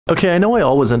Okay, I know I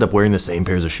always end up wearing the same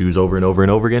pairs of shoes over and over and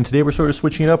over again. Today we're sort of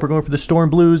switching it up. We're going for the Storm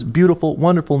Blues. Beautiful,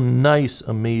 wonderful, nice,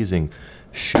 amazing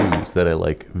shoes that I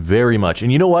like very much.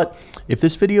 And you know what? If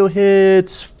this video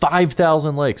hits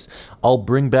 5,000 likes, I'll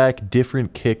bring back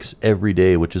different kicks every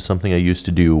day, which is something I used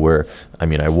to do where,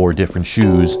 I wore different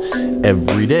shoes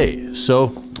every day.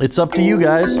 So it's up to you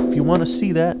guys if you want to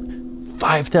see that.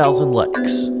 5,000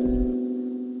 likes.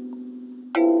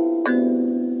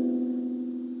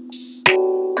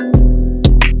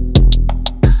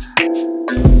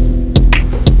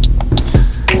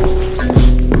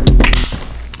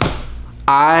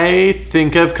 I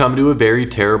think I've come to a very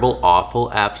terrible,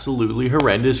 awful, absolutely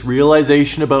horrendous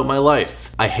realization about my life.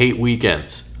 I hate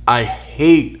weekends. I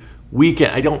hate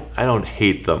weekends. I don't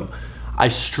hate them. I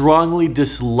strongly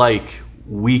dislike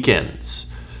weekends.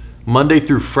 Monday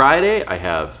through Friday, I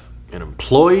have an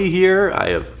employee here. I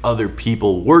have other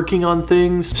people working on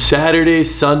things. Saturday,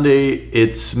 Sunday,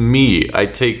 it's me. I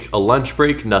take a lunch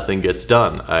break, nothing gets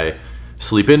done. I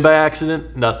sleep in by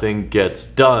accident, nothing gets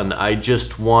done. I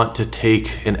just want to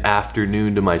take an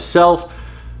afternoon to myself,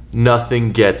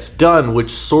 nothing gets done, which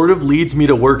sort of leads me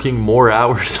to working more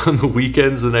hours on the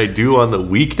weekends than I do on the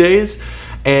weekdays.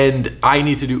 And I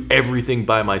need to do everything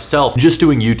by myself. Just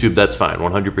doing YouTube, that's fine,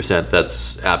 100%,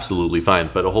 that's absolutely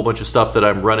fine. But a whole bunch of stuff that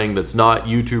I'm running that's not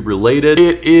YouTube related,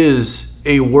 it is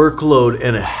a workload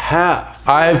and a half.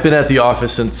 I've been at the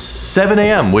office since 7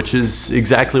 a.m., which is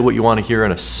exactly what you want to hear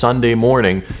on a Sunday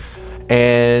morning.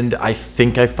 And I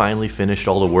think I finally finished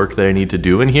all the work that I need to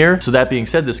do in here. So that being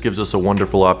said, this gives us a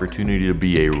wonderful opportunity to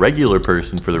be a regular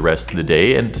person for the rest of the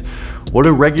day. And what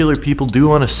do regular people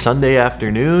do on a Sunday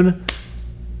afternoon?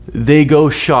 They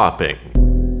go shopping.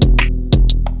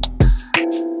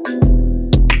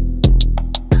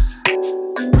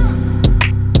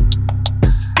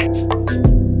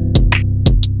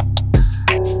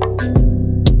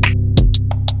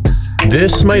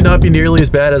 This might not be nearly as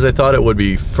bad as I thought it would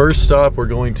be. First stop, we're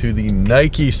going to the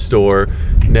Nike store.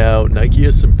 Now, Nike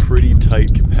has some pretty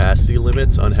tight capacity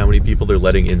limits on how many people they're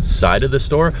letting inside of the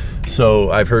store.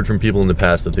 So I've heard from people in the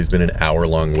past that there's been an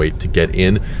hour-long wait to get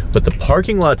in, but the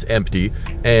parking lot's empty.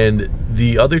 And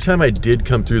the other time I did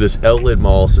come through this outlet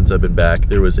mall since I've been back,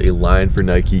 there was a line for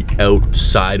Nike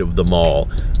outside of the mall.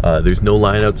 There's no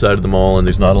line outside of the mall, and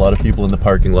there's not a lot of people in the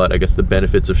parking lot. I guess the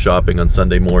benefits of shopping on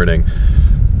Sunday morning.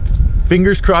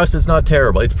 Fingers crossed it's not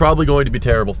terrible. It's probably going to be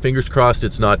terrible. Fingers crossed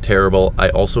it's not terrible. I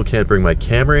also can't bring my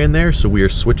camera in there, so we are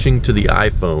switching to the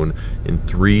iPhone in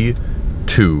 3,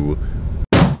 2.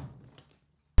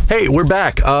 Hey, we're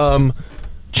back.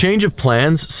 Change of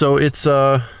plans. So it's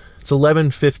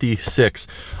 11:56.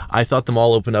 I thought the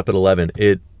mall opened up at 11.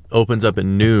 It opens up at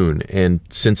noon, and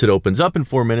since it opens up in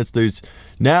 4 minutes, there's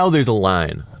a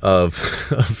line of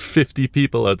 50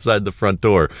 people outside the front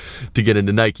door to get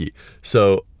into Nike.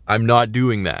 So I'm not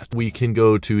doing that. We can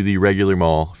go to the regular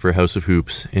mall for House of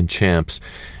Hoops and Champs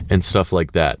and stuff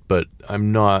like that, but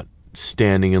I'm not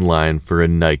standing in line for a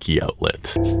Nike outlet.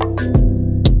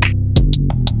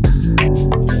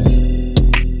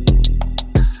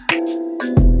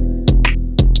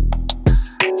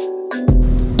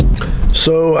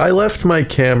 So I left my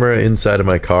camera inside of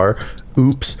my car.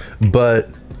 Oops, but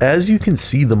as you can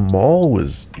see, the mall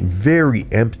was very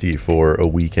empty for a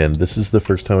weekend. This is the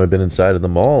first time I've been inside of the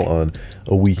mall on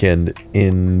a weekend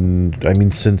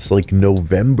since like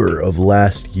November of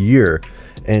last year.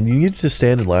 And you needed to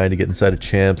stand in line to get inside of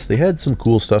Champs. They had some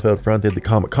cool stuff out front. They had the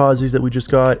Kamikazes that we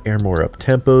just got, Airmore Up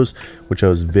Tempos, which I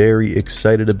was very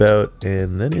excited about.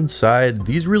 And then inside,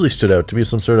 these really stood out to me,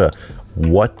 some sort of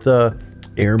what the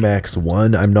Air Max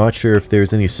 1. I'm not sure if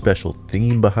there's any special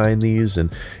theme behind these.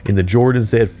 And in the Jordans,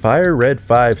 they had Fire Red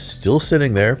 5 still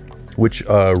sitting there, which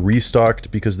restocked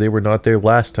because they were not there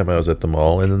last time I was at the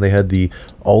mall. And then they had the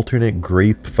alternate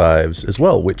Grape 5s as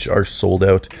well, which are sold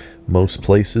out most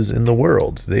places in the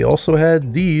world. They also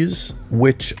had these,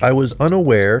 which I was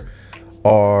unaware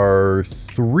are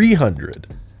 300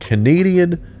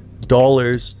 Canadian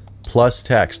dollars plus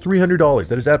tax. $300.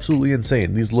 That is absolutely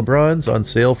insane. These LeBrons on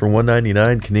sale for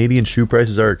 $199. Canadian shoe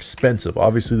prices are expensive.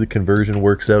 Obviously, the conversion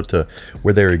works out to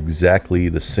where they're exactly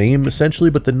the same, essentially,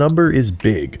 but the number is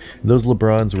big. Those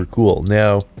LeBrons were cool.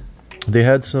 Now, they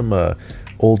had some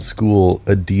old school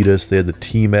Adidas. They had the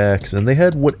T-Max, and they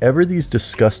had whatever these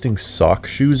disgusting sock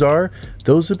shoes are.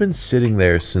 Those have been sitting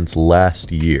there since last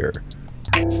year.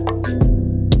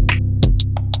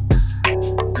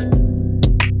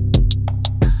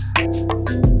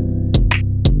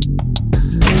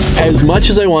 As much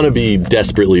as I want to be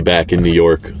desperately back in New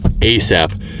York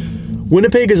ASAP,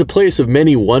 Winnipeg is a place of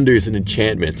many wonders and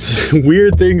enchantments.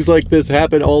 Weird things like this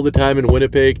happen all the time in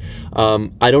Winnipeg.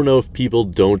 I don't know if people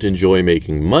don't enjoy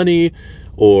making money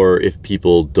or if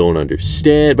people don't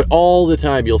understand, but all the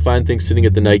time you'll find things sitting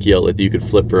at the Nike outlet that you could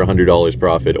flip for $100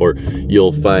 profit, or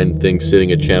you'll find things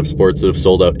sitting at Champ Sports that have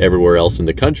sold out everywhere else in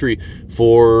the country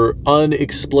for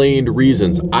unexplained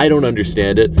reasons. I don't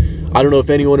understand it. I don't know if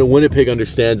anyone in Winnipeg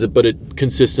understands it, but it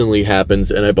consistently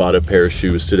happens. And I bought a pair of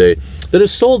shoes today that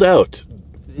is sold out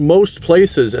most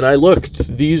places, and I looked,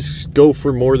 these go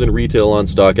for more than retail on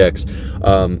StockX.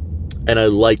 And I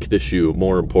like the shoe,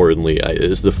 more importantly.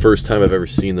 It's the first time I've ever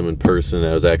seen them in person.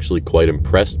 I was actually quite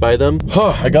impressed by them.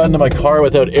 I got into my car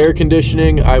without air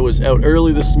conditioning. I was out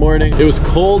early this morning. It was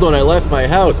cold when I left my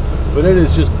house, but it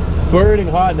is just burning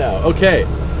hot now. Okay,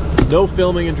 no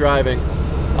filming and driving.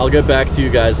 I'll get back to you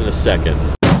guys in a second.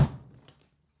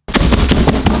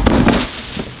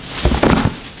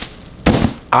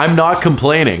 I'm not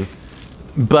complaining,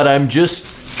 but I'm just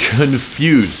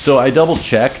confused. So I double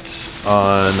checked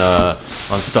on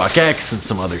StockX and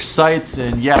some other sites,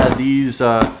 and yeah, these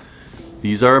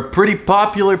are a pretty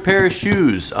popular pair of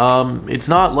shoes. It's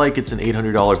not like it's an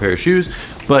 $800 pair of shoes,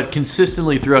 but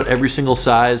consistently throughout every single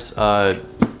size,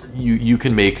 you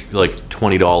can make like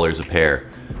 $20 a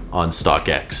pair on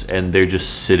StockX, and they're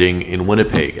just sitting in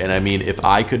Winnipeg. And I mean, if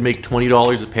I could make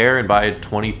 $20 a pair and buy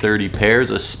 20, 30 pairs,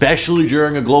 especially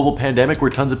during a global pandemic where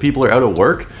tons of people are out of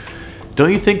work,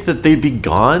 don't you think that they'd be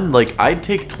gone? Like, I'd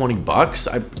take 20 bucks.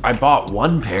 I bought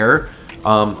one pair.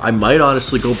 I might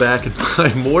honestly go back and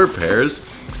buy more pairs.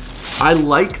 I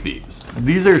like these.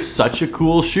 These are such a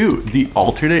cool shoe. The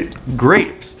alternate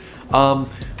grapes.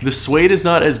 The suede is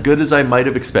not as good as I might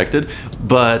have expected,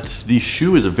 but the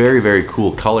shoe is a very, very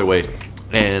cool colorway.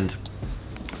 And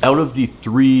out of the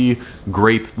 3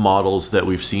 grape models that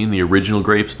we've seen, the original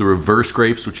grapes, the reverse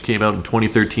grapes, which came out in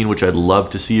 2013, which I'd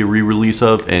love to see a re-release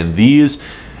of, and these,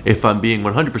 if I'm being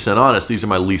 100% honest, these are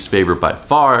my least favorite by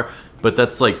far, but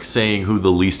that's like saying who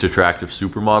the least attractive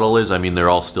supermodel is. I mean, they're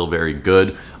all still very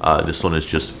good. This one is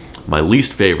just my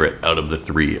least favorite out of the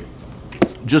 3.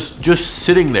 Just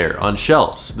sitting there on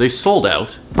shelves. They sold out.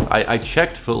 I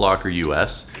checked Foot Locker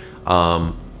US.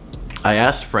 I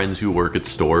asked friends who work at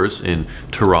stores in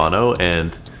Toronto,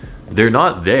 and they're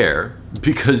not there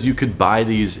because you could buy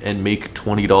these and make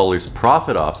 $20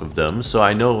 profit off of them. So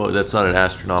I know that's not an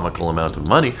astronomical amount of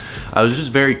money. I was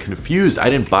just very confused. I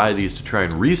didn't buy these to try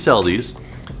and resell these,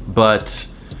 but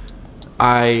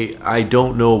I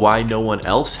don't know why no one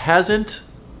else hasn't,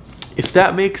 if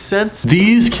that makes sense.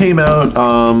 These came out,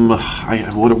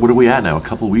 what are we at now? A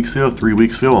couple weeks ago, 3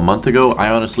 weeks ago, a month ago? I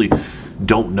honestly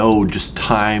don't know. Just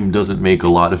time doesn't make a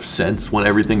lot of sense when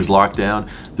everything's locked down.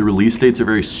 The release dates are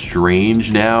very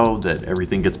strange now that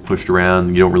everything gets pushed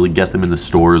around. You don't really get them in the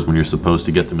stores when you're supposed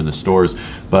to get them in the stores,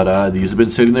 but these have been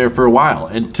sitting there for a while.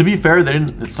 And to be fair,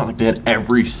 it's not like they had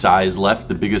every size left.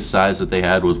 The biggest size that they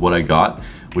had was what I got,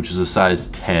 which is a size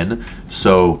 10.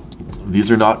 So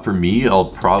these are not for me. I'll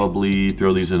probably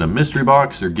throw these in a mystery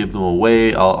box or give them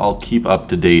away. I'll keep up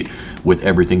to date with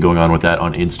everything going on with that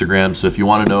on Instagram. So if you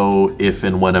want to know if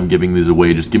and when I'm giving these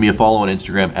away, just give me a follow on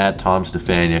Instagram at Tom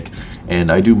Stefaniuk, and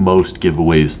I do most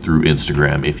giveaways through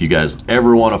Instagram. If you guys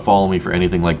ever want to follow me for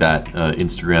anything like that,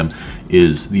 Instagram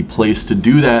is the place to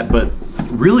do that. But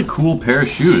really cool pair of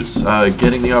shoes.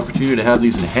 Getting the opportunity to have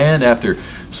these in hand after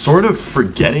sort of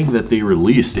forgetting that they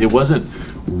released. It wasn't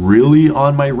really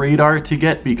on my radar to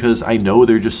get because I know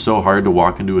they're just so hard to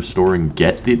walk into a store and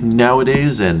get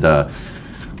nowadays, and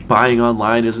buying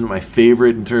online isn't my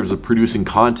favorite in terms of producing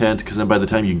content, because then by the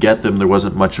time you get them, there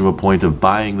wasn't much of a point of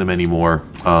buying them anymore,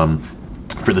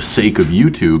 for the sake of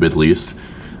YouTube at least.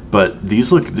 But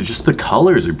these look, just the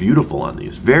colors are beautiful on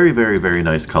these. Very, very, very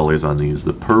nice colors on these.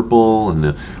 The purple and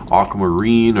the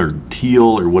aquamarine or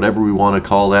teal or whatever we want to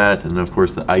call that. And of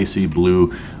course the icy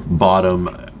blue bottom.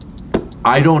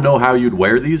 I don't know how you'd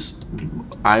wear these.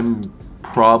 I'm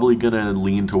probably gonna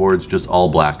lean towards just all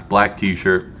black. Black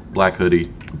t-shirt, black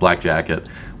hoodie, black jacket,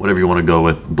 whatever you want to go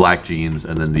with, black jeans,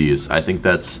 and then these. I think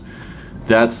that's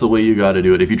the way you got to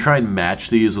do it. If you try and match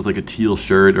these with like a teal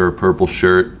shirt or a purple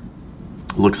shirt,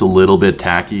 looks a little bit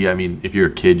tacky. I mean, if you're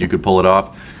a kid, you could pull it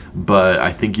off, but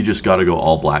I think you just got to go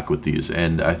all black with these,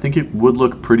 and I think it would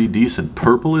look pretty decent.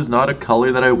 Purple is not a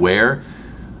color that I wear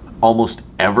almost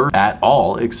ever at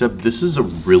all, except this is a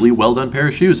really well done pair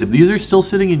of shoes. If these are still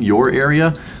sitting in your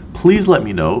area, please let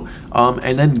me know,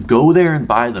 and then go there and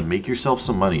buy them. Make yourself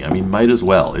some money. I mean, might as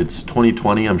well. It's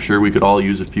 2020. I'm sure we could all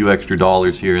use a few extra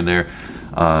dollars here and there.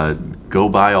 go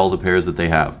buy all the pairs that they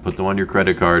have. Put them on your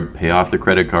credit card, pay off the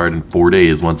credit card in 4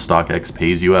 days once StockX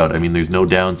pays you out. I mean, there's no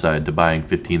downside to buying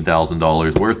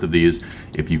 $15,000 worth of these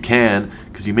if you can,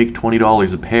 because you make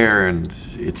 $20 a pair, and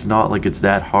it's not like it's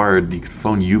that hard. You could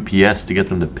phone UPS to get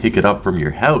them to pick it up from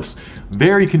your house.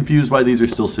 Very confused why these are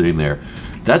still sitting there.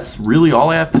 That's really all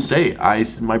I have to say.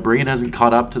 My brain hasn't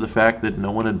caught up to the fact that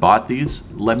no one had bought these.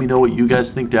 Let me know what you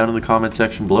guys think down in the comment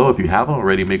section below. If you haven't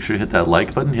already, make sure to hit that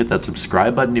like button, hit that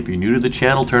subscribe button. If you're new to the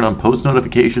channel, turn on post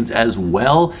notifications as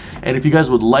well. And if you guys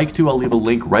would like to, I'll leave a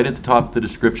link right at the top of the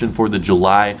description for the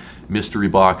July mystery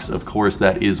box. Of course,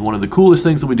 that is one of the coolest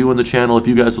things that we do on the channel. If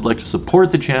you guys would like to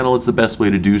support the channel, it's the best way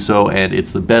to do so, and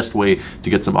it's the best way to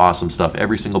get some awesome stuff.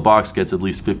 Every single box gets at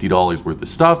least $50 worth of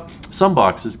stuff. Some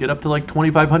boxes get up to like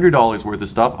 $2,500 worth of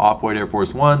stuff. Off-White Air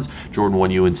Force Ones, Jordan 1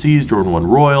 UNCs, Jordan 1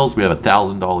 Royals. We have a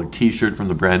 $1,000 t-shirt from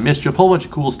the brand Mischief. Whole bunch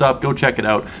of cool stuff. Go check it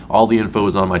out. All the info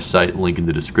is on my site, link in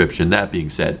the description. That being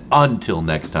said, until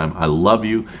next time, I love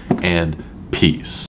you and peace.